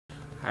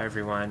Hi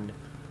everyone.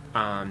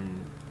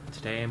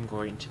 Today I'm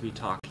going to be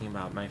talking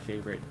about my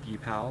favorite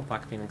Bpal,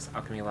 Black Phoenix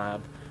Alchemy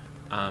Lab,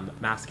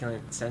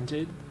 masculine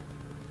scented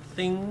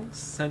things,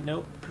 scent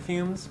note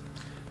perfumes.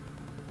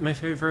 My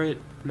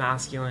favorite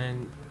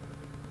masculine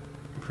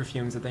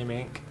perfumes that they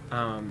make.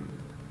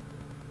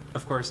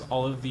 Of course,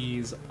 all of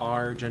these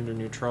are gender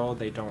neutral.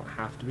 They don't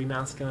have to be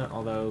masculine,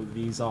 although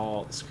these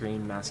all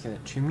scream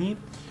masculine to me.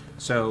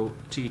 So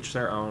to each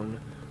their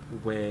own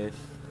with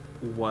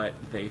what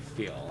they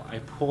feel. I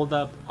pulled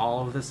up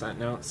all of the scent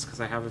notes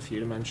because I have a few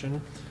to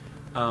mention.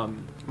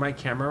 My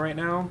camera right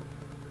now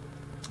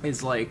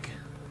is like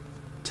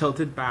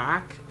tilted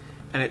back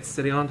and it's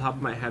sitting on top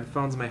of my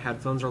headphones. My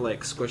headphones are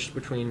like squished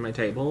between my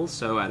tables,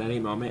 so at any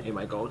moment it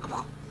might go,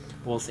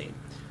 we'll see.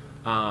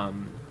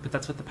 But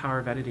that's what the power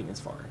of editing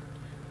is for.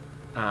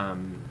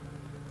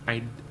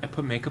 I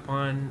put makeup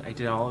on, I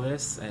did all of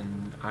this,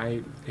 and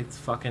it's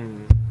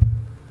fucking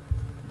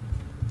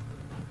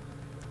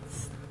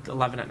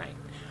 11 at night.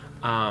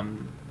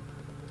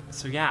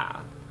 So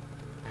yeah,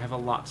 I have a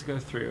lot to go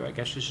through. I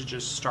guess I should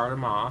just start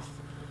them off.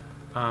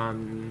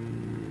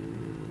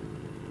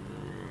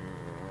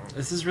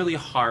 This is really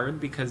hard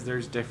because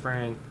there's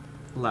different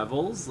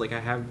levels. Like I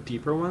have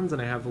deeper ones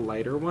and I have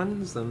lighter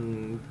ones,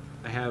 and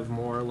I have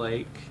more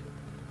like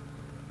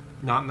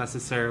not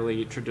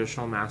necessarily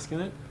traditional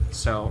masculine.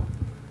 So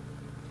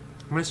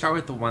I'm gonna start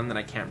with the one that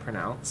I can't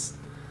pronounce.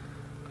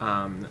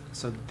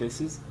 So this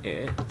is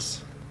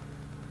it.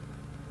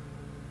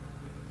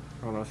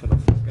 I don't know if it'll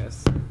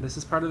focus. This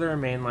is part of their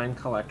mainline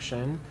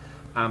collection.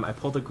 I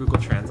pulled a Google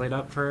Translate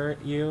up for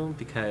you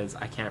because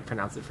I can't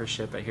pronounce it for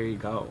shit, but here you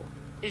go.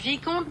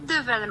 Vicomte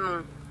de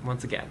Valmont.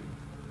 Once again.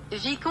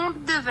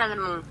 Vicomte de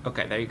Valmont.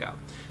 Okay, there you go.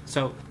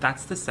 So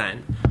that's the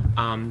scent.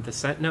 The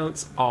scent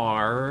notes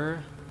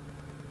are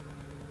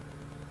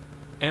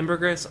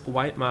ambergris,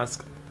 white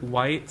musk,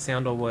 white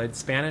sandalwood,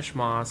 Spanish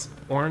moss,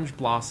 orange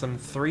blossom,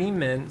 3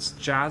 mints,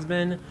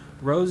 jasmine,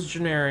 rose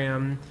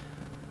generium,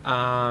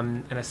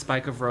 and a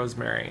spike of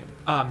rosemary.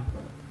 You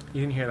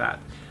didn't hear that.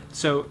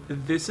 So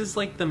this is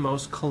like the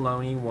most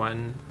cologne-y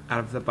one out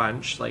of the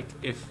bunch. Like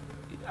if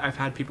I've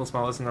had people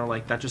smell this and they're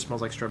like, that just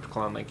smells like strip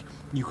cologne. Like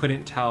you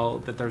couldn't tell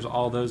that there's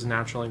all those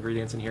natural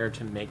ingredients in here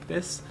to make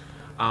this.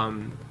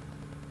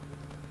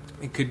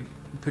 It could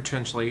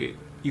potentially,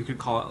 you could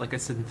call it like a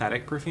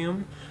synthetic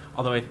perfume,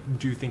 although I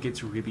do think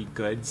it's really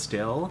good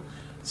still.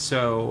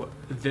 So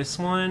this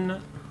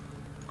one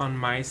on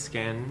my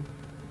skin,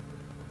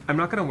 I'm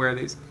not gonna wear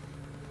these.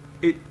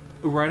 It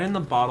right in the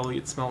bottle,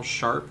 it smells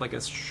sharp, like a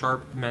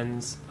sharp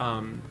men's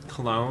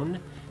cologne,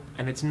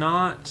 and it's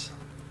not.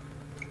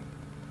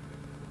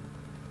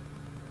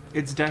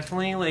 It's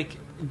definitely like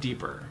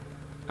deeper.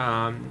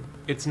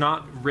 It's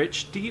not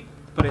rich deep,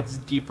 but it's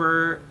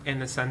deeper in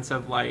the sense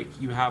of like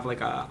you have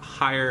like a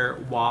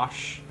higher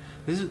wash.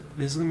 This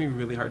is gonna be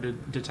really hard to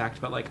detect,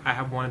 but like I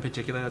have one in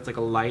particular that's like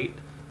a light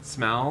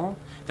smell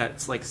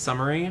that's like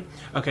summery.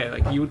 Okay,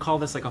 like you would call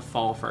this like a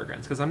fall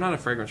fragrance, because I'm not a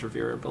fragrance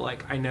reviewer, but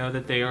like I know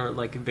that they are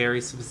like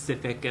very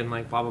specific and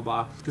like blah blah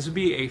blah. This would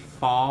be a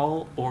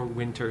fall or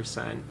winter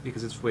scent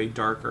because it's way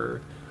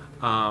darker.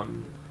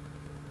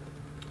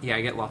 Yeah,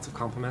 I get lots of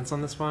compliments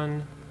on this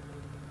one.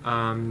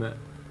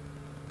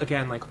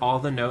 Again, like all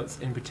the notes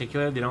in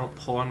particular, they don't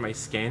pull on my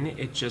skin.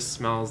 It just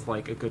smells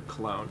like a good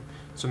cologne.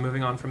 So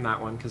moving on from that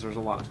one, because there's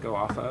a lot to go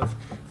off of.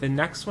 The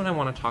next one I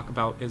want to talk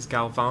about is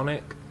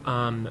Galvanic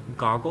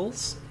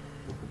Goggles.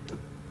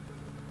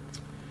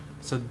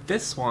 So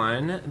this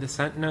one, the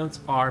scent notes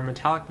are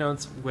metallic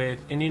notes with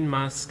Indian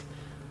musk,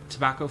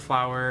 tobacco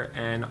flower,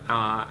 and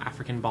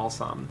African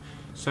balsam.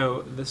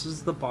 So this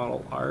is the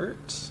bottle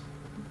art.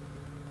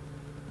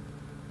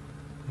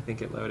 I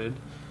think it loaded.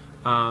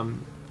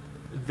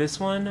 This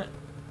one,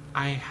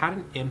 I had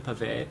an imp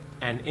of it,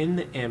 and in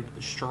the imp,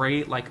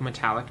 straight like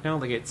metallic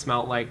note, like it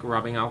smelled like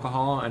rubbing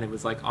alcohol, and it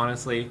was like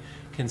honestly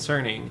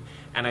concerning.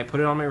 And I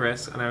put it on my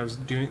wrist, and I was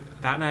doing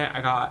that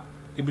night.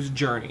 It was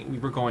Journey. We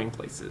were going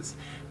places,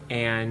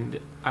 and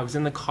I was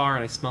in the car,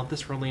 and I smelled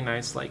this really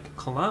nice like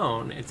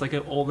cologne. It's like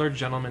an older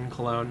gentleman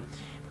cologne,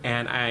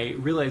 and I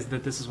realized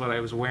that this is what I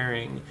was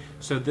wearing.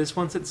 So this,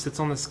 once it sits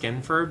on the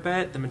skin for a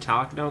bit, the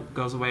metallic note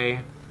goes away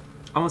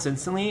almost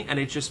instantly, and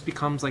it just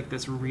becomes like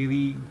this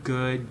really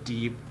good,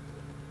 deep,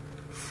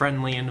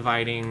 friendly,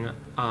 inviting,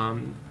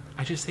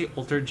 I just say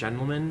older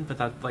gentleman,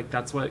 but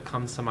that's what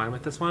comes to mind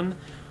with this one.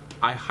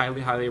 I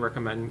highly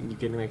recommend you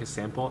getting like a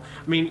sample.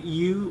 I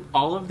mean,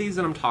 all of these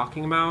that I'm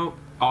talking about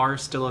are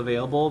still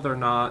available. They're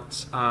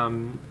not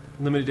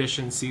limited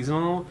edition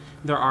seasonal.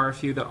 There are a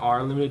few that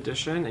are limited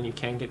edition and you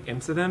can get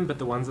into them, but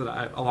the ones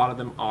that a lot of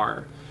them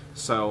are.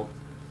 So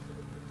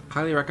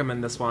highly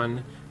recommend this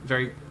one.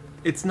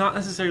 It's not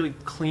necessarily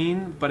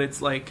clean, but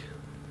it's like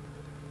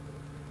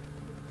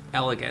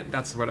elegant.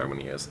 That's what I'm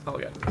going to use.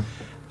 Elegant.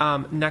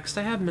 Next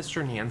I have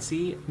Mr.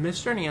 Nancy.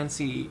 Mr.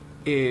 Nancy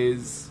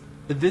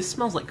this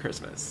smells like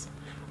Christmas,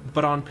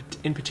 but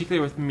in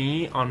particular with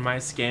me, on my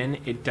skin,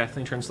 it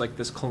definitely turns like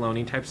this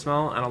cologne-y type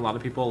smell, and a lot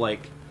of people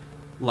like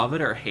love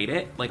it or hate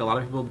it. Like a lot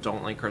of people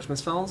don't like Christmas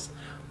smells,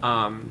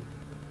 but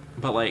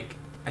like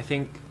I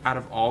think out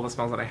of all the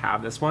smells that I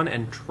have, this one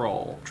and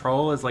Troll.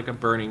 Troll is like a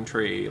burning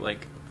tree,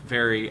 like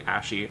very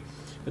ashy.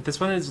 But this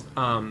one is,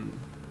 I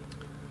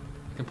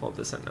can pull up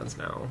the sentence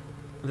now.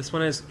 This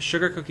one is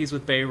sugar cookies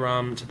with bay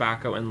rum,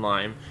 tobacco, and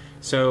lime.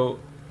 So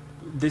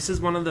this is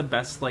one of the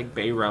best like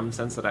bay rum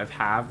scents that I've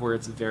had, where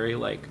it's very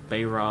like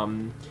bay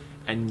rum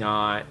and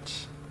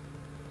not,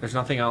 there's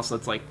nothing else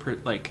that's like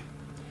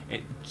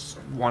it's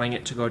wanting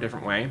it to go a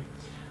different way.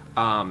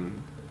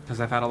 Because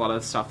I've had a lot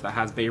of stuff that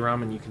has bay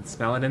rum and you can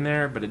smell it in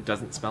there, but it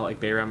doesn't smell like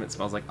bay rum. It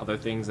smells like other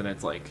things, and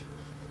it's like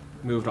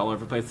moved all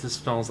over the place. This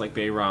smells like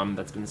bay rum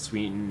that's been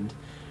sweetened,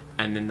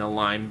 and then the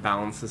lime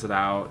balances it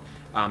out.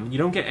 You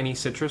don't get any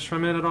citrus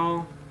from it at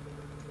all.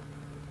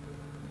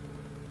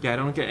 Yeah, I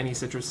don't get any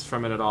citrus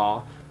from it at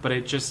all, but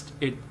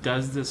it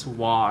does this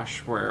wash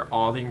where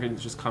all the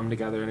ingredients just come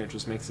together, and it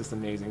just makes this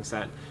amazing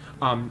scent.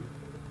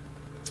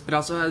 It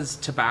also has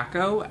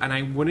tobacco, and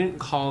I wouldn't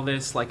call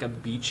this like a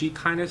beachy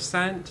kind of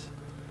scent.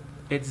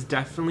 It's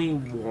definitely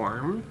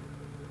warm,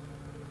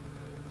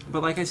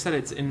 but like I said,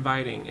 it's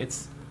inviting.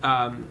 It's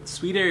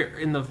sweeter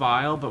in the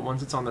vial, but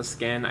once it's on the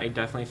skin, I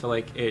definitely feel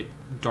like it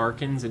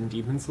darkens and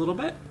deepens a little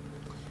bit.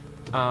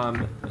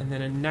 And then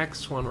the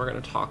next one we're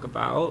going to talk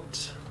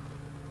about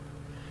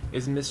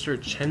is Mr.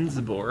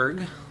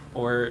 Chenzborg,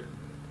 or,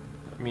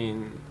 I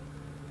mean,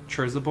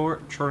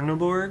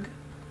 Chernoborg.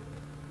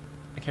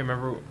 I can't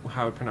remember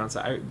how to pronounce it.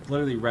 I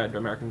literally read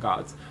American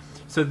Gods.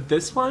 So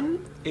this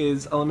one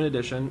is a limited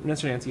edition.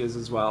 Mr. Nancy is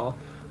as well.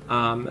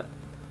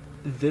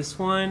 This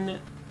one,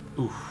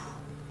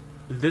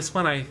 this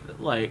one I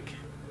like.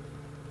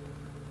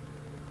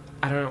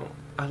 I don't know.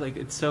 I like,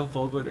 it's so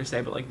vulgar to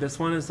say, but like this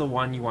one is the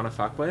one you want to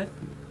fuck with.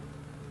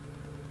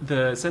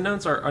 The scent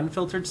notes are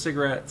unfiltered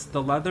cigarettes,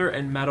 the leather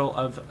and metal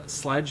of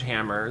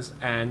sledgehammers,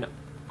 and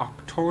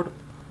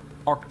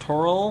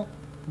octoral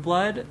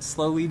blood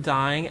slowly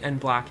dying, and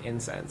black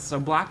incense. So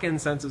black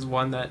incense is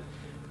one that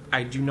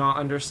I do not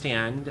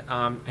understand.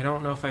 I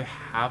don't know if I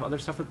have other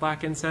stuff with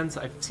black incense.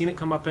 I've seen it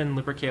come up in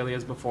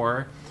Lupercalias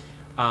before.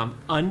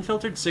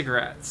 Unfiltered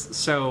cigarettes.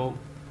 So,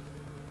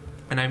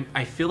 and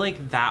I feel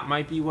like that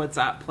might be what's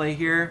at play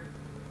here.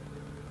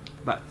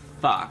 But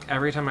fuck,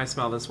 every time I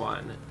smell this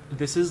one.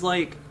 This is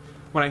like,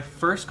 when I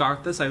first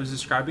got this, I was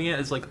describing it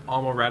as like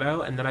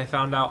amaretto, and then I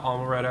found out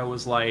amaretto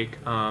was like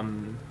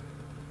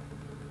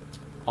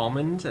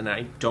almond, and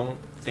I don't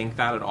think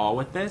that at all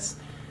with this.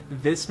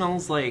 This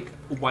smells like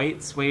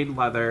white suede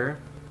leather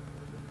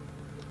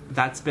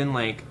that's been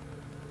like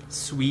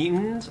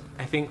sweetened,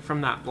 I think,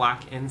 from that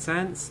black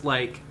incense.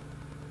 Like,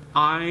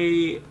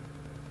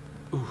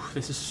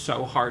 this is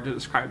so hard to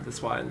describe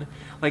this one.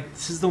 Like,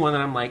 this is the one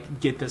that I'm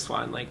like, get this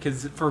one. Like,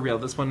 because for real,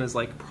 this one is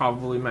like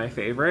probably my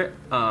favorite.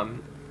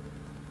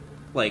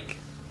 Like,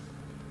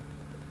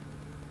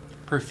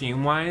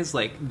 perfume wise,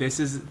 like, this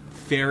is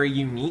very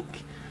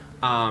unique.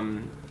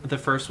 The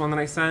first one that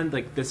I said,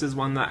 like, this is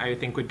one that I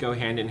think would go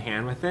hand in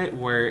hand with it,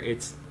 where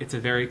it's a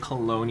very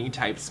cologne-y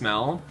type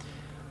smell.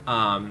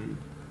 I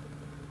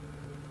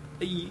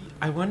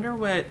wonder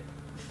what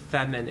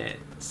feminine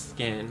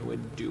skin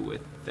would do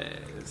with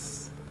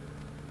this.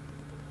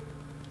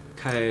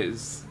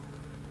 Because,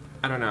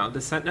 I don't know,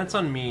 the scent notes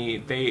on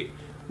me,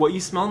 what you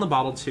smell in the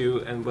bottle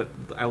too, and what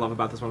I love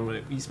about this one,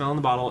 when you smell in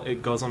the bottle,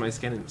 it goes on my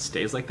skin and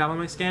stays like that on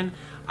my skin.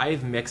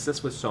 I've mixed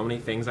this with so many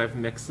things. I've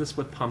mixed this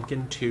with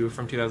Pumpkin 2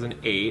 from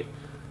 2008,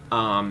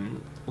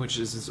 which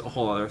is a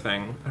whole other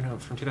thing. I don't know,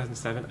 from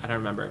 2007? I don't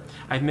remember.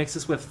 I've mixed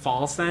this with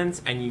fall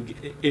scents, and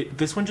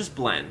this one just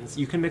blends.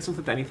 You can mix it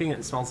with anything, and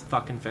it smells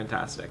fucking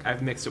fantastic.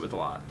 I've mixed it with a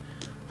lot.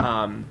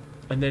 And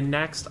then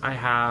next, I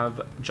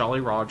have Jolly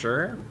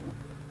Roger.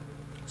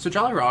 So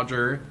Jolly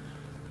Roger,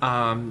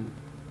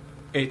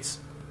 it's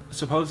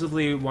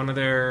supposedly one of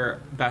their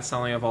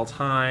best-selling of all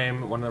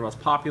time, one of their most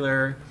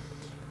popular.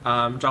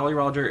 Jolly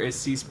Roger is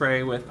sea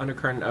spray with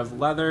undercurrent of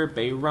leather,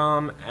 bay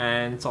rum,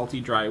 and salty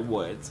dry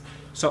woods.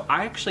 So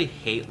I actually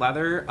hate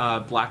leather,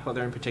 black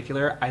leather in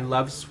particular. I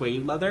love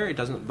suede leather. It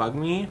doesn't bug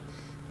me.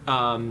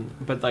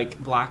 But like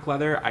black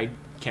leather, I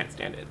can't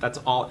stand it. That's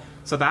all.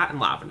 So that and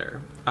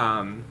lavender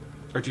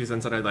are two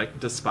scents that I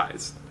like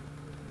despise.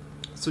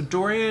 So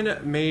Dorian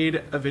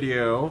made a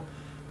video,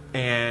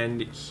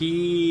 and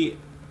he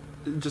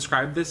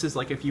described this as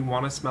like if you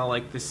want to smell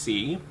like the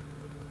sea.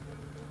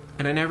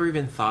 And I never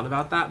even thought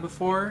about that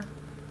before.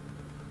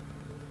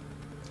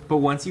 But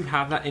once you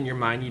have that in your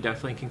mind, you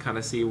definitely can kind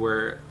of see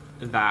where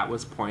that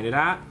was pointed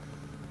at.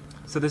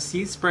 So the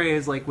sea spray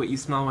is like what you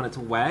smell when it's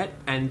wet.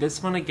 And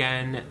this one,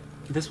 again,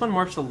 this one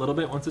morphs a little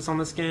bit once it's on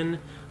the skin,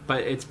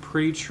 but it's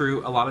pretty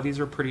true. A lot of these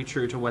are pretty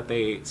true to what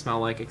they smell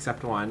like,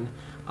 except one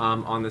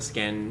on the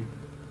skin.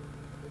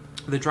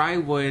 The dry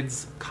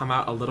woods come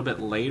out a little bit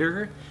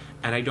later,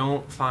 and I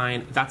don't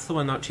find, that's the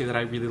one note too that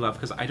I really love,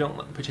 because I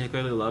don't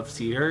particularly love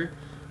cedar.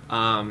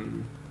 A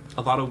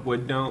lot of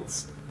wood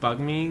notes bug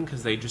me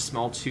because they just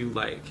smell too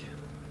like,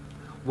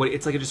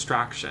 it's like a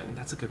distraction.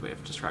 That's a good way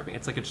of describing it.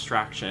 It's like a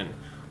distraction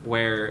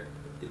where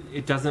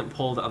it doesn't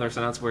pull the other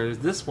scent notes, whereas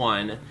this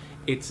one,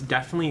 it's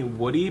definitely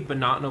woody, but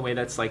not in a way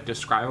that's like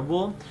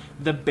describable.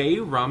 The bay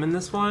rum in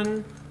this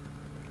one,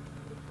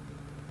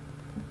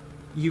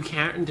 you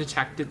can't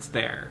detect it's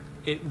there.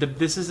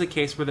 This is a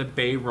case where the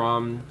bay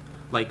rum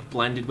like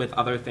blended with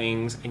other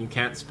things and you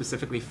can't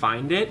specifically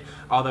find it,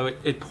 although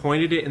it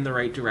pointed it in the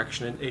right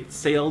direction. It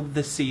sailed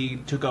the sea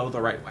to go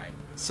the right way.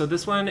 So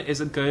this one is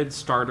a good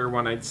starter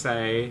one, I'd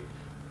say.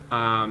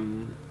 Yeah,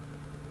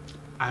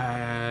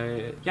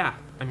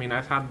 I mean,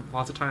 I've had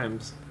lots of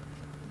times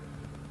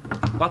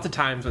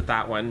with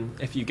that one,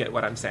 if you get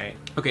what I'm saying.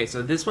 Okay,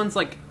 so this one's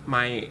like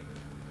my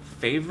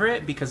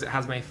favorite because it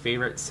has my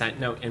favorite scent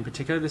note in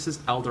particular. This is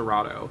El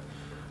Dorado.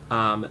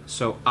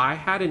 So I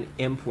had an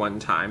imp one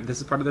time. This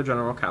is part of the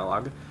general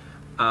catalog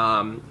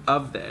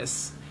of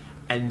this,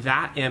 and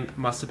that imp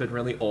must have been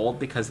really old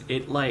because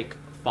it like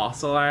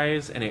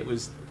fossilized and it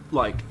was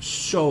like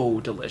so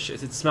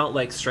delicious. It smelled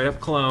like straight up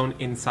cologne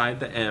inside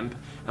the imp.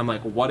 I'm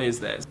like, what is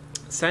this?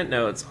 Scent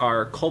notes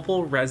are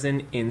copal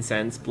resin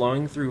incense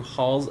blowing through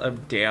halls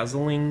of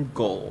dazzling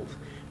gold.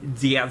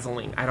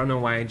 Dazzling. I don't know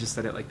why I just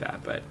said it like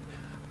that, but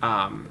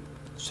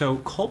so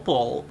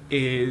copal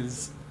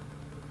is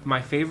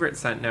my favorite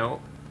scent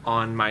note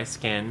on my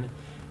skin.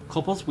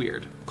 Copal's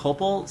weird.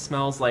 Copal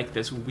smells like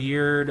this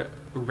weird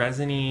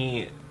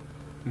resiny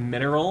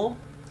mineral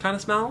kind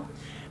of smell.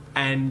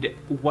 And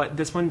what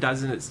this one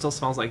does is it still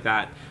smells like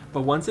that,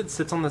 but once it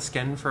sits on the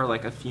skin for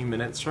like a few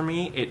minutes for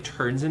me, it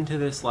turns into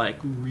this like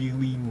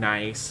really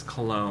nice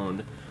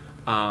cologne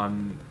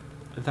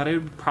that I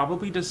would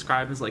probably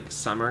describe as like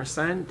summer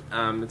scent.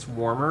 It's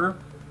warmer,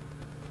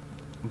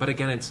 but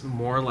again, it's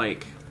more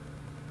like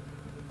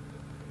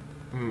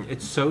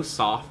it's so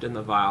soft in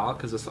the vial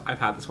because I've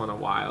had this one a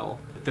while.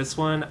 This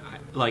one,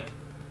 like,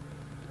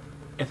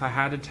 if I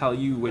had to tell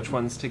you which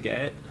ones to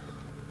get,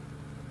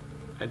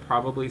 I'd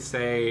probably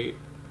say,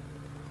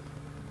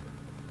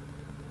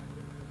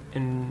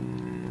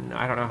 and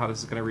I don't know how this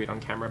is going to read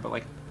on camera, but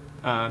like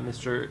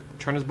Mr.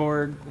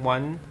 Chernesborg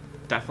one,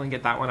 definitely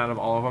get that one out of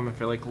all of them if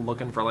you're like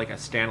looking for like a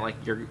stand, like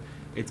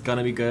it's going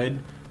to be good.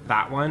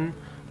 That one.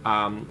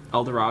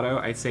 El Dorado,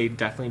 I'd say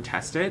definitely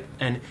test it.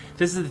 And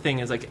this is the thing,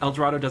 is like El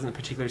Dorado doesn't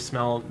particularly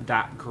smell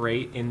that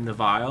great in the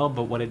vial,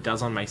 but what it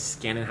does on my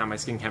skin and how my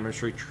skin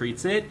chemistry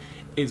treats it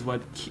is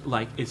what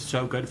like is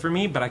so good for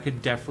me. But I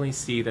could definitely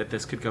see that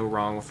this could go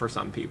wrong for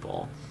some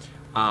people.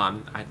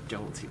 I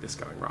don't see this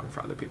going wrong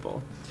for other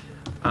people.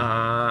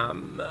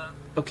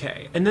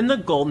 Okay, and then the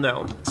gold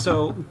note.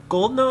 So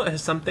gold note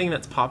is something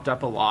that's popped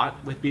up a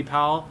lot with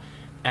Bpal,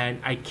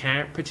 and I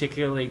can't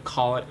particularly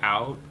call it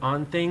out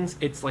on things.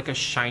 It's like a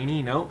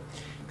shiny note,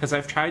 because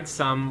I've tried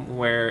some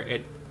where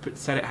it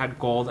said it had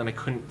gold and I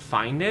couldn't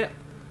find it.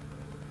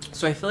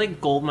 So I feel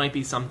like gold might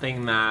be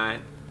something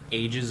that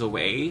ages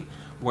away,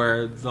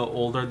 where the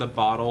older the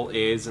bottle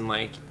is and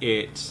like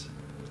it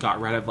got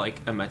rid of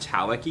like a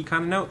metallic-y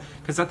kind of note,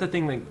 because that's the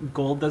thing, like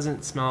gold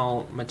doesn't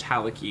smell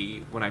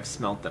metallic-y when I've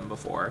smelt them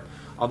before.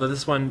 Although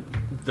this one,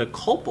 the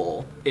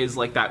copal, is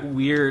like that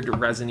weird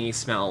resiny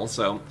smell,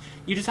 so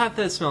you just have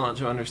to smell it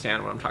to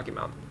understand what I'm talking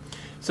about.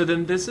 So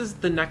then this is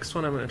the next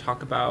one I'm going to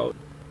talk about,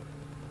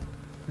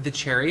 the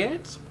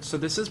Chariot. So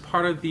this is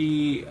part of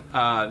the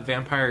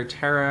Vampire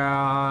Terra,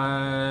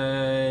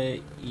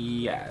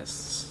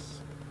 yes.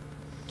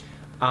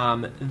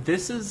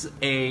 This is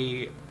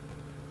a,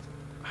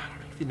 I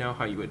don't even know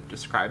how you would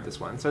describe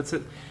this one. So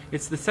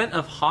it's the scent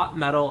of hot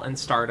metal and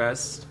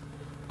stardust,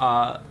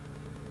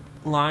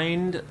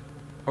 lined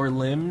or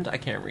limbed, I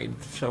can't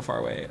read so far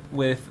away,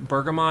 with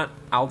bergamot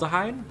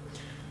aldehyde.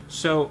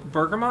 So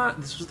bergamot,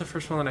 this was the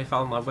first one that I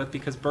fell in love with,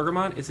 because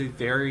bergamot is a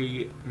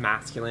very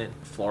masculine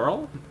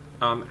floral.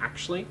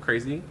 Actually,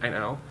 crazy, I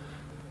know.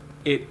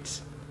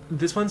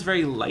 This one's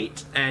very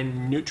light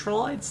and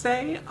neutral, I'd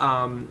say.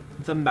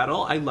 The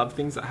metal, I love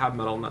things that have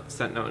metal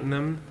scent note in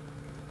them.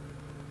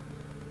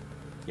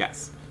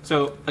 Yes.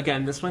 So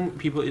again, this one,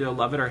 people either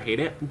love it or hate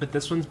it, but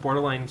this one's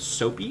borderline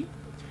soapy.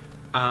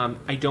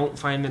 I don't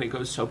find that it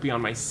goes soapy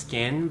on my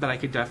skin, but I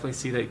could definitely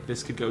see that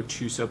this could go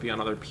too soapy on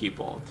other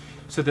people.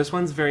 So this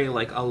one's very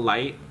like a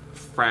light,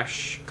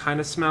 fresh kind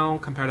of smell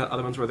compared to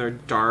other ones where they're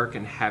dark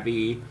and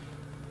heavy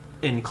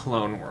in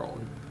cologne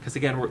world. Because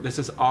again, this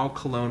is all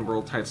cologne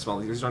world type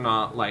smells. These are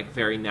not like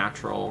very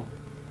natural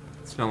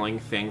smelling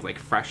things, like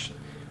fresh. Oh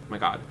my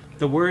god.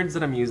 The words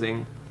that I'm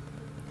using,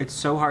 it's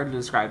so hard to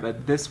describe,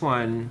 but this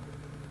one,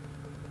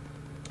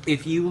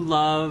 if you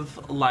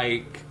love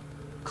like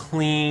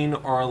clean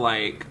or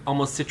like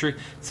almost citric,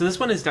 so this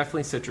one is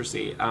definitely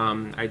citrusy,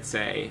 I'd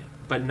say,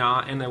 but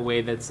not in a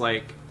way that's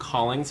like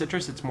calling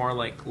citrus. It's more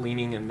like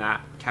leaning in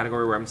that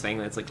category where I'm saying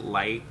that it's like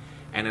light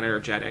and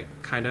energetic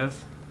kind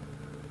of.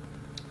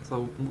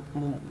 So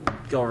we'll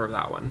go over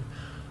that one.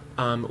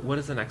 What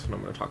is the next one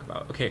I'm going to talk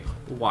about? Okay,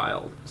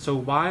 Wild. So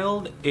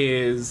Wild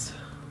is,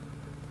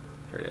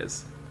 here it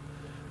is.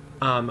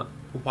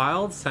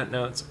 Wild scent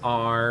notes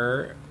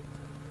are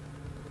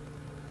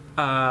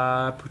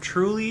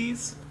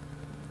patchoulis,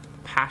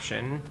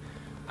 passion,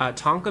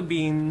 tonka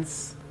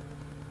beans,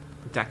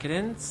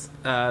 decadence,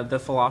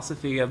 the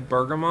philosophy of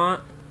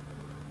bergamot.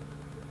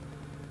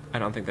 I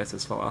don't think this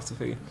is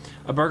philosophy.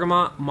 A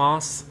bergamot,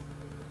 moss,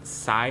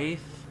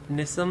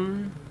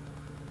 scythenism,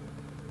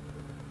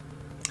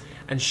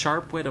 and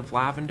sharp wit of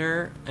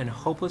lavender, and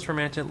hopeless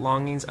romantic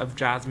longings of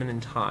jasmine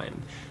and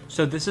thyme.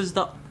 So this is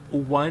the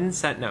one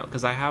scent note,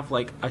 because I have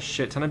like a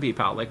shit ton of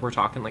Bpal, like we're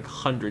talking like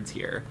hundreds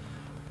here.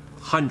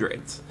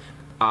 Hundreds.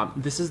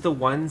 This is the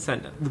one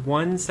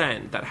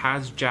scent that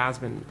has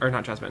jasmine, or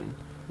not jasmine,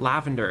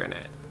 lavender in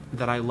it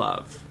that I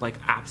love, like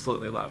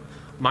absolutely love.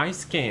 My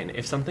skin,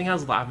 if something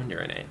has lavender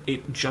in it,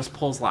 it just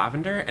pulls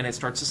lavender and it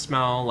starts to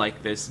smell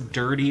like this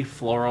dirty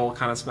floral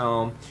kind of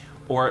smell,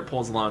 or it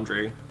pulls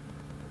laundry.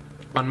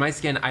 On my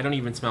skin, I don't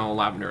even smell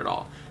lavender at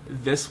all.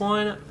 This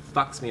one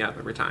fucks me up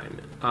every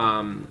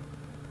time.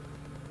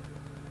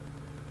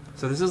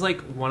 So this is like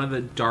one of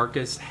the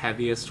darkest,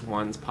 heaviest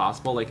ones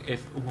possible. Like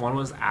if one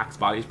was Axe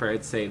body spray,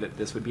 I'd say that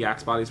this would be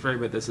Axe body spray,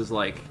 but this is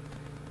like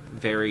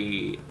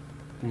very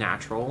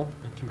natural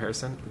in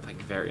comparison, like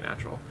very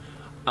natural.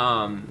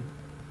 I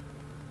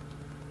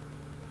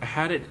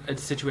had a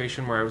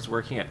situation where I was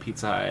working at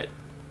Pizza Hut,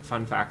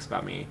 fun facts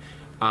about me,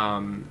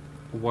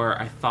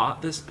 where I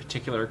thought this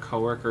particular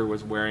coworker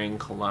was wearing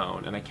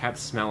cologne, and I kept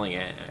smelling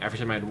it every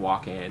time I'd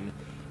walk in,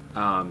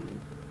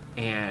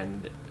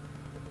 and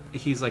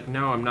he's like,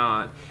 no, I'm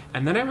not.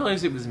 And then I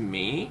realized it was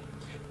me.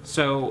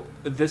 So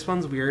this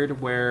one's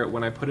weird where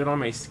when I put it on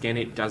my skin,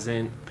 it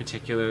doesn't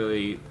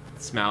particularly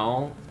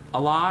smell a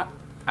lot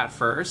at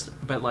first,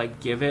 but like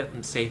give it,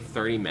 say,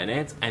 30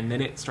 minutes, and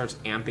then it starts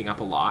amping up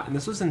a lot. And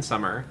this was in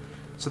summer,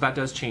 so that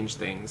does change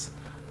things.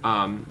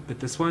 But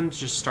this one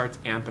just starts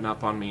amping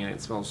up on me, and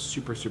it smells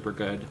super, super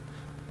good.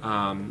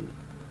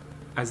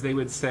 As they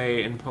would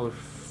say in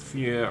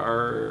perfume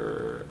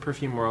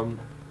world,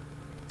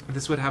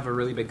 this would have a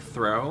really big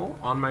throw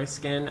on my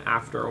skin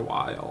after a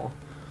while.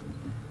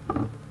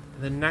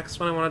 The next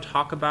one I want to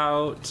talk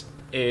about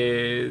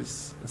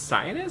is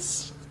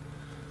Cyanus.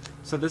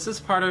 So this is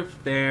part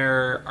of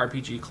their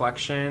RPG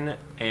collection,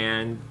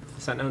 and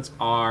the scent notes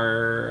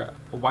are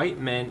white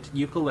mint,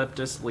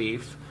 eucalyptus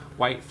leaf,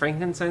 white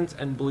frankincense,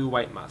 and blue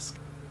white musk.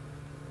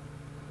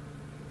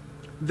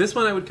 This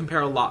one I would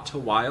compare a lot to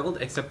Wild,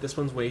 except this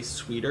one's way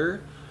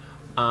sweeter.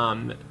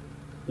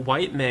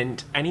 White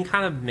mint, any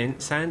kind of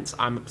mint scents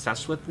I'm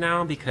obsessed with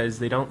now because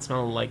they don't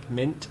smell like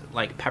mint,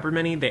 like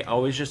pepperminty. They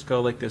always just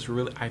go like this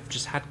really, I've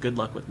just had good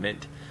luck with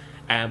mint.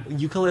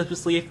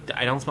 Eucalyptus leaf,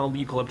 I don't smell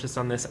eucalyptus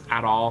on this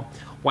at all.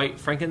 White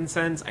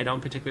frankincense, I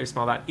don't particularly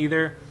smell that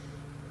either.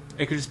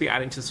 It could just be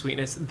adding to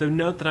sweetness. The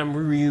note that I'm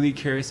really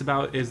curious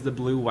about is the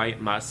blue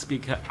white musk,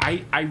 because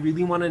I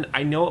really want to,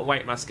 I know what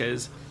white musk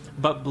is,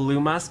 but blue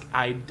musk,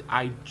 I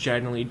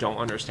generally don't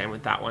understand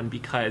with that one,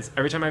 because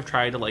every time I've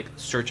tried to like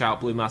search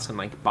out blue musk and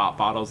like bought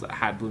bottles that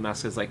had blue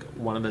musk as like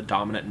one of the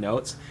dominant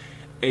notes,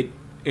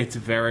 it's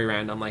very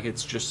random. Like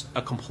it's just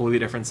a completely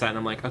different scent, and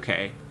I'm like,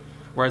 okay.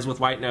 Whereas with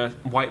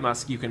white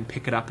musk, you can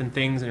pick it up in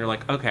things, and you're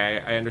like, okay,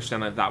 I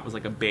understand that that was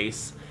like a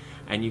base,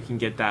 and you can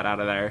get that out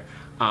of there.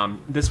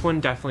 This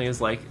one definitely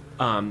is like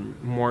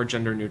more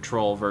gender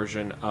neutral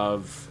version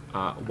of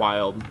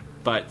Wild,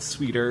 but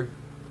sweeter.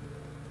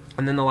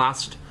 And then the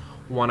last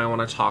one I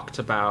want to talk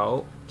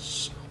about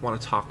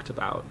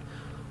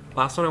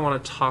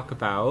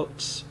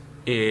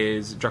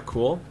is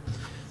Dracul.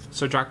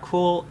 So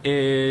Dracul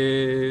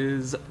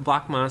is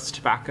black musk,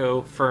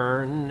 tobacco,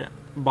 fern,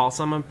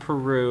 balsam of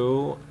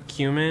Peru,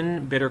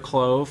 cumin, bitter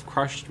clove,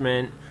 crushed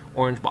mint,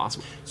 orange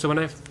blossom. So when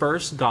I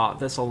first got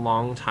this a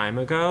long time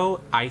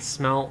ago, I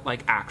smelled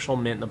like actual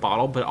mint in the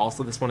bottle, but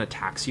also this one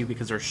attacks you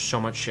because there's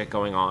so much shit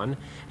going on,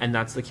 and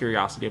that's the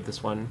curiosity of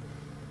this one.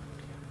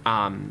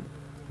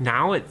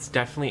 Now it's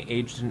definitely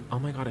aged in, oh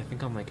my god, I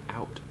think I'm like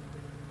out.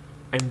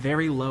 I'm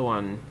very low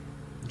on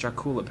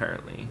Dracul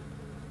apparently.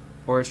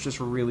 Or it's just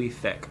really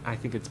thick. I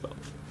think it's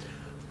both.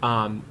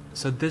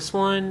 So this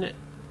one,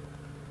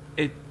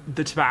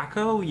 the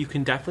tobacco, you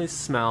can definitely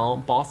smell.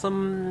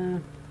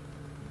 Balsam,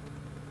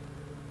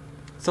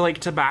 so like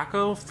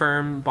tobacco,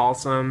 fern,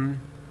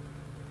 balsam,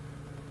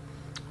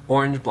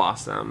 orange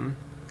blossom,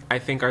 I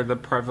think are the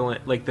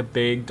prevalent, like the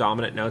big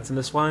dominant notes in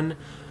this one.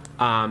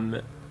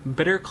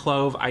 Bitter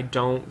clove, I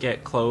don't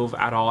get clove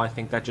at all. I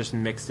think that just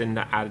mixed in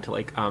to add to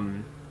like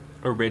a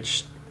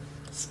rich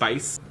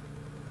spice.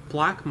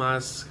 Black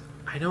musk,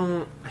 I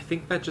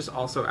think that just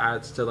also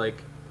adds to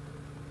like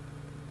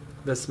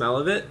the smell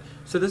of it.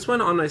 So this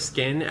one on my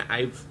skin,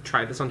 I've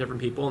tried this on different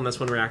people, and this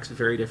one reacts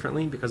very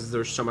differently because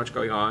there's so much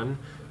going on.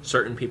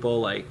 Certain people,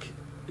 like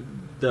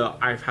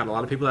I've had a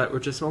lot of people that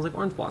just smells like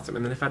orange blossom,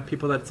 and then I've had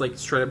people that's like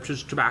straight up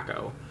just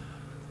tobacco.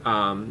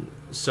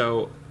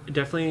 So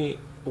definitely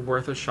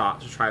worth a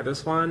shot to try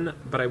this one,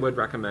 but I would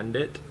recommend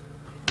it.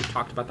 We've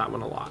talked about that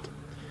one a lot.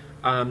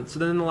 So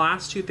then the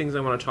last two things I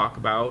want to talk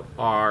about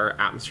are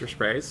atmosphere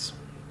sprays.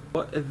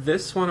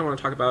 This one I want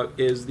to talk about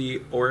is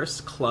the Oris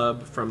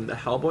Club from the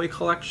Hellboy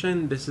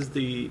collection. This is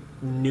the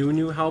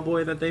new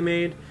Hellboy that they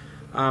made.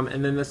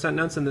 And then the scent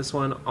notes in this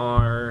one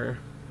are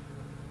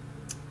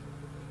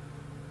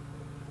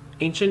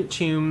ancient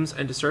tombs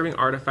and disturbing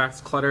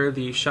artifacts clutter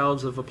the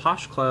shelves of a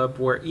posh club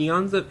where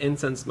eons of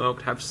incense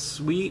smoke have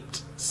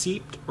seeped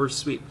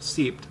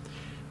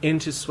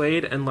into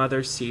suede and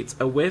leather seats,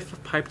 a whiff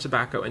of pipe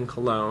tobacco and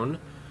cologne,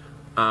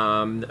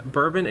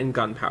 Bourbon and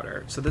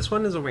gunpowder. So this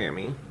one is a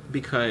whammy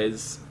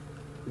because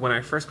when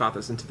I first got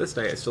this, and to this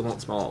day, I still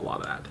don't smell a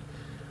lot of that.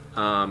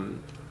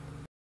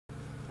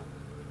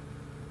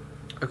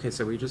 Okay,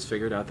 so we just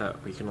figured out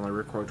that we can only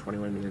record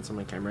 21 minutes on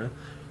my camera.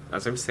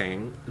 As I was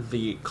saying,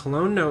 the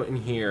cologne note in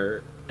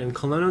here, and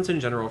cologne notes in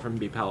general from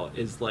Bpal,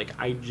 is like,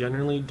 I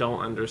generally don't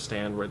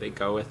understand where they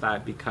go with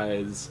that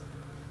because,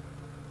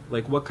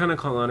 like, what kind of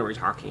cologne are we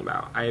talking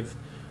about?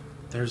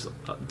 There's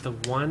the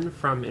one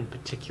from, in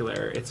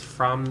particular, it's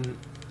from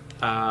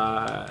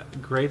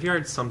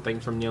Graveyard something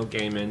from Neil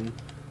Gaiman.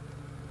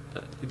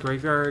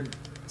 Graveyard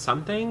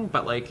something,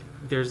 but like,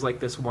 there's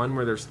like this one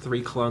where there's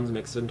 3 colognes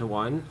mixed into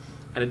one,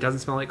 and it doesn't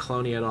smell like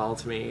cologne at all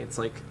to me. It's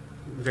like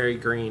very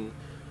green.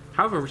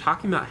 However, we're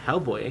talking about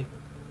Hellboy.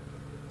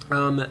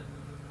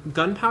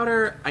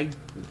 Gunpowder, I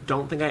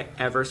don't think I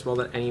ever smelled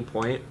at any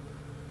point.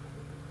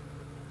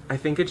 I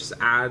think it just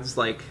adds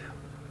like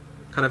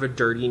kind of a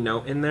dirty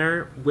note in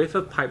there. Whiff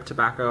of pipe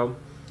tobacco.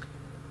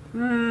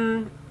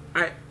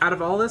 Out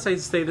of all this,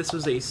 I'd say this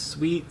was a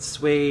sweet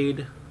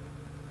suede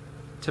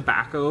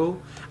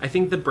tobacco. I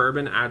think the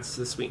bourbon adds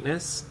to the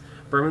sweetness.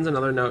 Bourbon's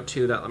another note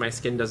too that my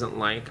skin doesn't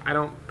like. I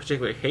don't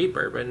particularly hate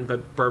bourbon,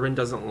 but bourbon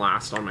doesn't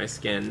last on my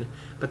skin.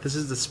 But this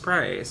is the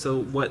spray,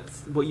 so what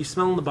you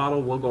smell in the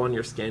bottle will go on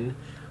your skin.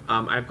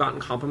 I've gotten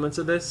compliments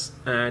of this,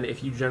 and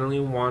if you generally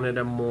wanted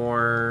a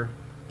more,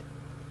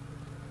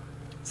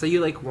 say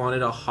you like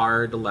wanted a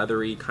hard,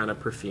 leathery kind of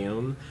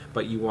perfume,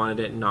 but you wanted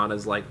it not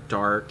as like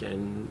dark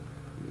and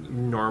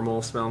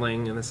normal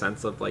smelling in the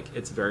sense of like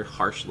it's very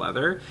harsh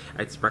leather,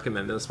 I'd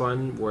recommend this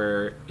one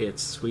where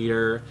it's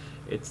sweeter,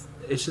 it's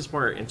just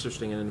more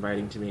interesting and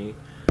inviting to me.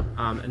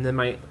 And then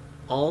my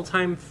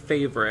all-time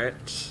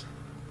favorite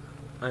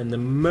and the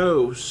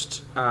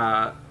most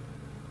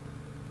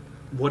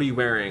what are you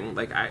wearing,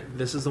 like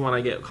this is the one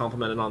I get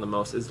complimented on the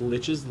most, is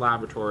Lich's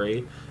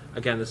Laboratory.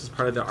 Again, this is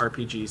part of the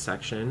RPG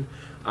section.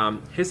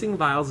 Hissing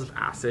vials of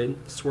acid,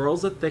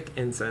 swirls of thick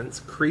incense,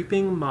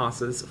 creeping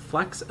mosses,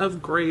 flecks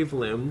of grave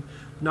loam,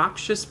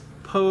 noxious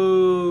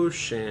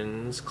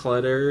potions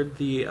cluttered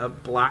the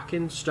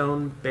blackened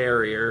stone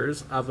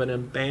barriers of an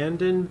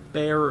abandoned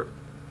burial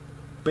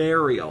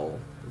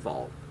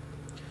vault.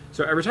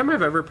 So every time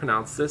I've ever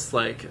pronounced this,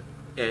 like,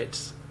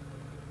 it's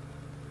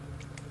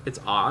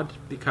odd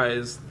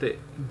because the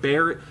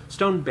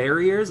stone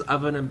barriers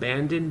of an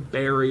abandoned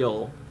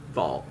burial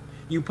vault.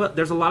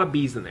 There's a lot of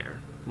bees in there.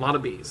 A lot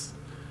of bees.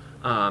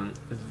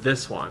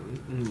 This one,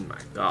 oh my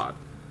god.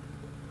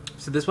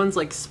 So this one's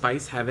like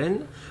spice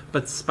heaven,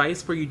 but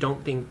spice where you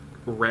don't think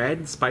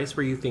red, spice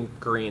where you think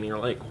green. And you're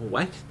like,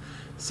 what?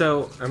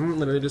 So I'm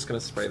literally just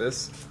gonna spray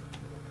this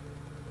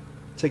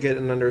to get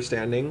an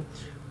understanding.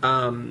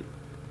 So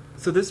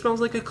this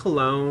smells like a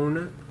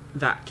cologne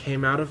that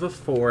came out of a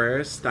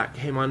forest, that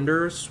came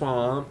under a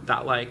swamp,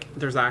 that like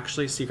there's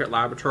actually a secret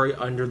laboratory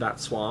under that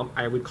swamp.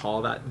 I would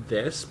call that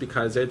this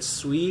because it's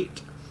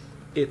sweet,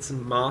 it's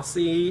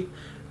mossy,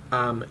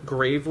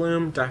 grave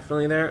loam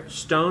definitely there,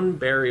 stone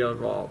burial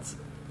vaults.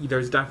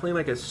 There's definitely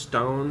like a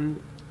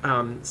stone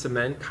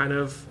cement kind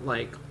of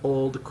like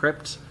old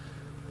crypt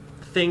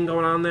thing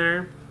going on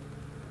there,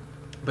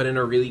 but in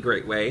a really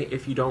great way.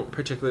 If you don't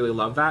particularly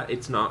love that,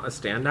 it's not a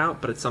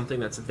standout, but it's something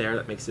that's there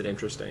that makes it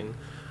interesting.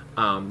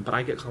 But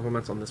I get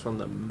compliments on this one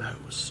the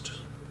most.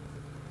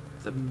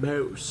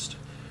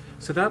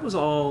 So that was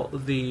all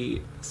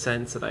the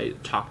scents that I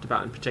talked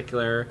about in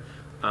particular.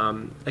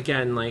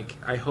 Again, like,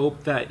 I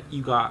hope that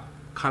you got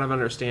kind of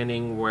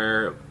understanding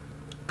where,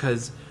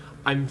 because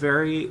I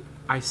really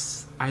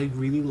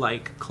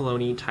like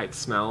cologne type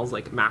smells,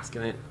 like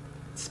masculine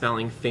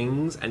smelling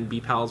things, and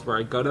Bpal's where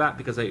I go to that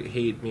because I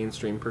hate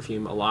mainstream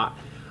perfume a lot.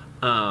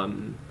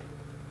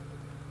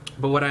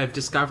 But what I've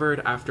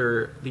discovered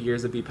after the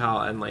years of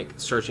Bpal and like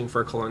searching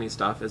for cologne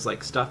stuff is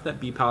like stuff that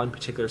Bpal in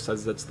particular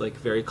says that's like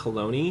very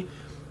cologne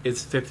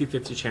is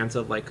 50-50 chance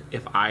of like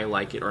if I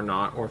like it or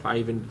not, or if I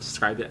even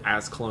describe it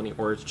as cologne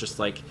or it's just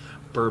like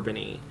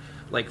bourbony.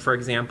 Like for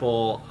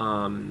example,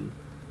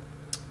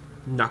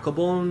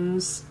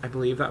 Knucklebones, I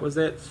believe that was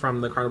it,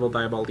 from the Carnival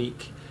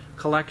Diabolique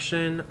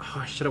collection. Oh,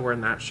 I should have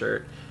worn that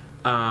shirt.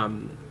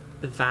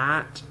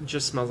 That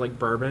just smells like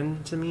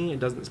bourbon to me. It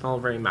doesn't smell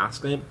very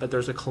masculine, but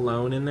there's a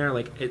cologne in there,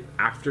 like it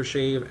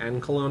aftershave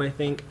and cologne, I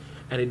think,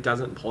 and it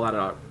doesn't pull that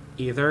out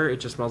either.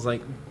 It just smells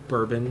like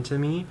bourbon to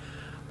me.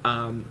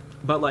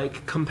 But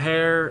like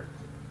compare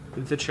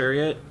the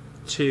Chariot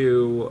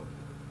to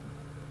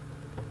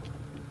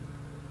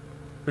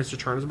Mr.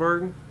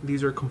 Charnsburg.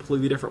 These are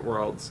completely different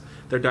worlds.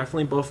 They're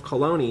definitely both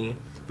cologne,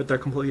 but they're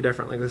completely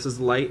different. Like this is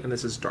light and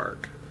this is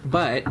dark.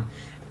 But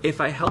if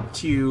I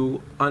helped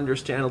you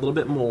understand a little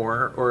bit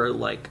more, or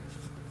like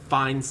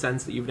find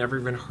scents that you've never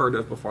even heard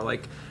of before,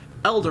 like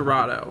El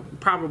Dorado,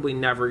 probably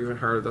never even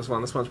heard of this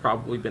one. This one's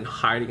probably been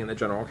hiding in the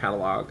general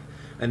catalog,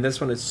 and this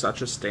one is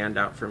such a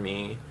standout for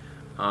me.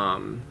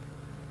 I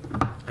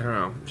don't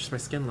know, just my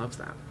skin loves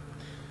that.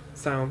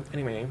 So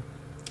anyway,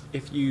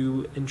 if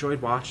you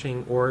enjoyed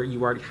watching, or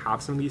you already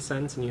have some of these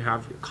scents and you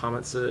have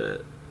comments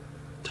to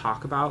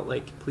talk about,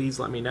 like, please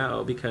let me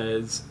know,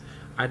 because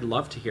I'd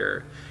love to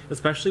hear,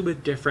 especially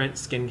with different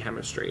skin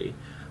chemistry.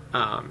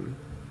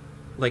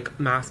 Like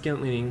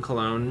masculine leaning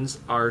colognes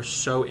are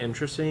so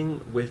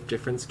interesting with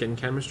different skin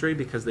chemistry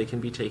because they can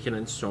be taken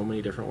in so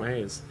many different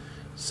ways.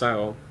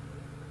 So,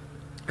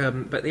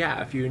 but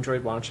yeah, if you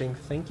enjoyed watching,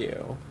 thank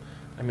you.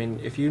 I mean,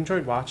 if you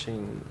enjoyed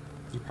watching,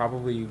 you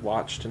probably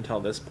watched until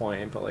this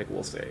point, but like,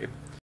 we'll see.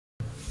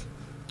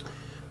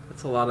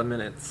 That's a lot of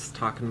minutes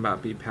talking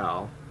about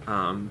Bpal.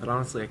 But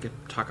honestly, I could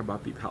talk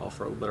about Bpal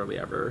for literally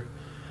ever.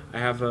 I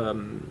have,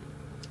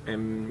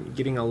 I'm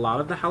getting a lot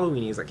of the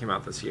Halloweenies that came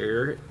out this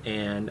year,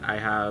 and I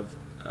have,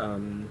 I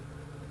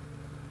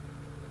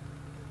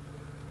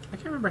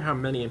can't remember how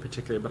many in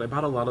particular, but I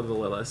bought a lot of the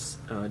Lilith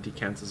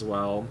decants as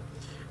well.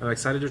 I'm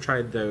excited to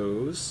try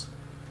those.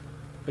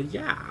 But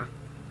yeah,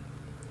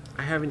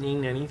 I haven't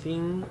eaten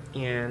anything,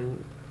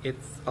 and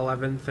it's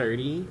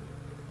 11:30,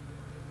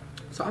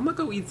 so I'm gonna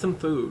go eat some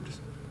food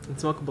and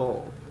smoke a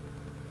bowl.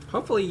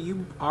 Hopefully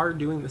you are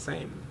doing the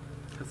same,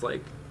 because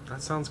like,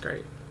 that sounds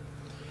great.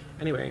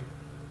 Anyway,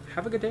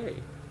 have a good day.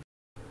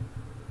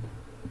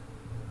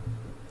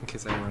 In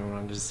case anyone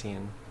wanted to see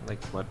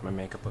like what my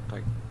makeup looked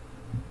like.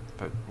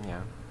 But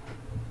yeah.